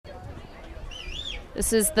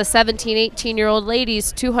This is the 17, 18-year-old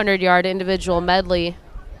ladies 200-yard individual medley.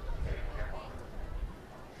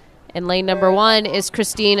 In lane number 1 is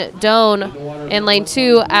Christine Doan. In lane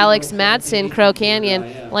 2, Alex Madsen, Crow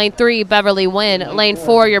Canyon. Lane 3, Beverly Wynn. Lane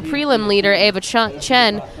 4, your prelim leader, Ava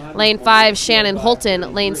Chen. Lane 5, Shannon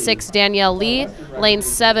Holton. Lane 6, Danielle Lee. Lane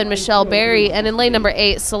 7, Michelle Berry. And in lane number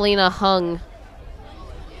 8, Selena Hung.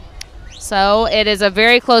 So it is a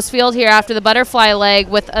very close field here after the butterfly leg,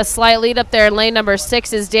 with a slight lead up there. In lane number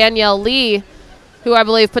 6 is Danielle Lee, who I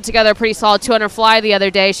believe put together a pretty solid 200 fly the other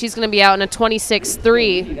day. She's going to be out in a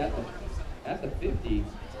 26.3. That's the 50.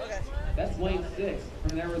 That's lane 6.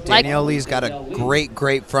 Danielle Lee's got a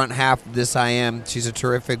great front half of this IM. She's a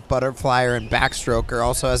terrific butterflyer and backstroker.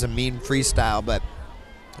 Also has a mean freestyle. But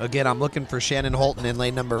again, I'm looking for Shannon Holton in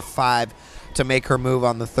lane number 5 to make her move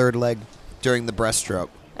on the third leg during the breaststroke.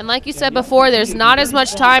 And like you said before, there's not as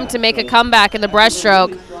much time to make a comeback in the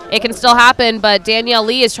breaststroke. It can still happen, but Danielle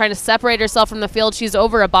Lee is trying to separate herself from the field. She's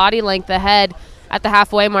over a body length ahead at the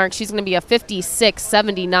halfway mark. She's going to be a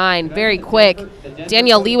 56.79, very quick.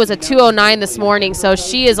 Danielle Lee was a 2:09 this morning, so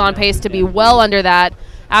she is on pace to be well under that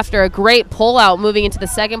after a great pullout moving into the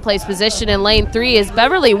second place position. In lane 3 is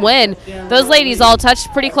Beverly Wynn. Those ladies all touched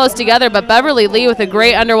pretty close together, but Beverly Lee with a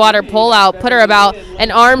great underwater pullout put her about an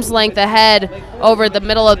arm's length ahead over the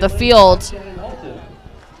middle of the field.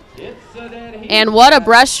 And what a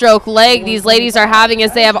breaststroke leg these ladies are having,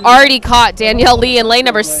 as they have already caught Danielle Lee in lane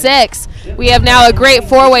number 6. We have now a great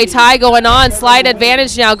four-way tie going on. Slight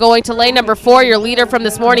advantage now going to lane number 4, your leader from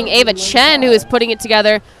this morning, Ava Chen, who is putting it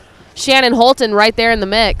together. Shannon Holton right there in the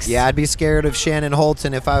mix. Yeah, I'd be scared of Shannon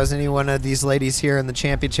Holton if I was any one of these ladies here in the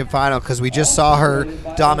championship final, because we just saw her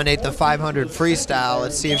dominate the 500 freestyle.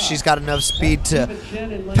 Let's see if she's got enough speed to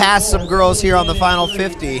pass some girls here on the final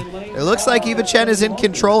 50. It looks like Eva Chen is in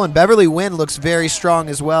control, and Beverly Wynn looks very strong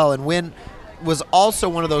as well. And Wynn was also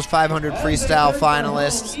one of those 500 freestyle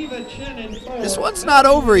finalists. This one's not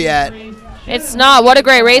over yet. It's not. What a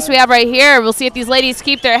great race we have right here. We'll see if these ladies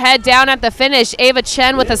keep their head down at the finish. Ava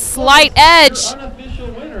Chen with a slight edge.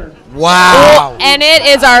 Wow. Oh, and it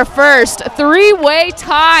is our first three-way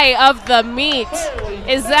tie of the meet.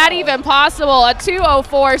 Is that even possible? A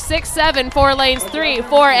 2:04.67 for lanes 3,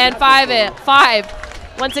 4, and 5.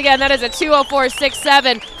 Once again, that is a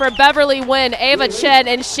 2:04.67 for Beverly Wynn, Ava Chen,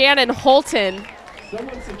 and Shannon Holton.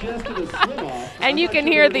 And you can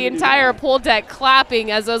hear the entire pool deck clapping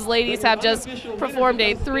as those ladies have just performed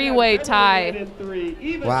a three-way tie.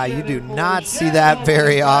 Wow, you do not see that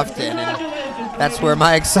very often, and that's where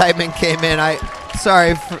my excitement came in.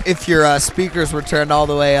 Sorry if your speakers were turned all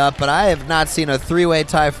the way up, but I have not seen a three-way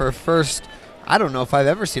tie for first. I don't know if I've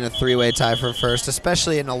ever seen a three-way tie for first,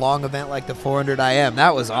 especially in a long event like the 400 IM.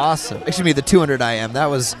 That was awesome. Excuse me, the 200 IM. That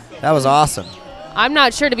was awesome. I'm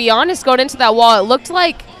not sure, to be honest, going into that wall. It looked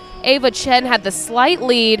like Ava Chen had the slight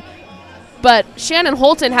lead, but Shannon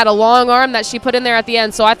Holton had a long arm that she put in there at the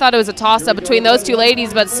end, so I thought it was a toss-up between those two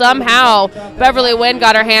ladies, but somehow Beverly Wynn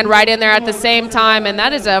got her hand right in there at the same time, and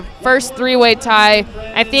that is a first three-way tie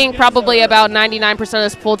I think probably about 99% of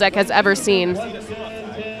this pool deck has ever seen.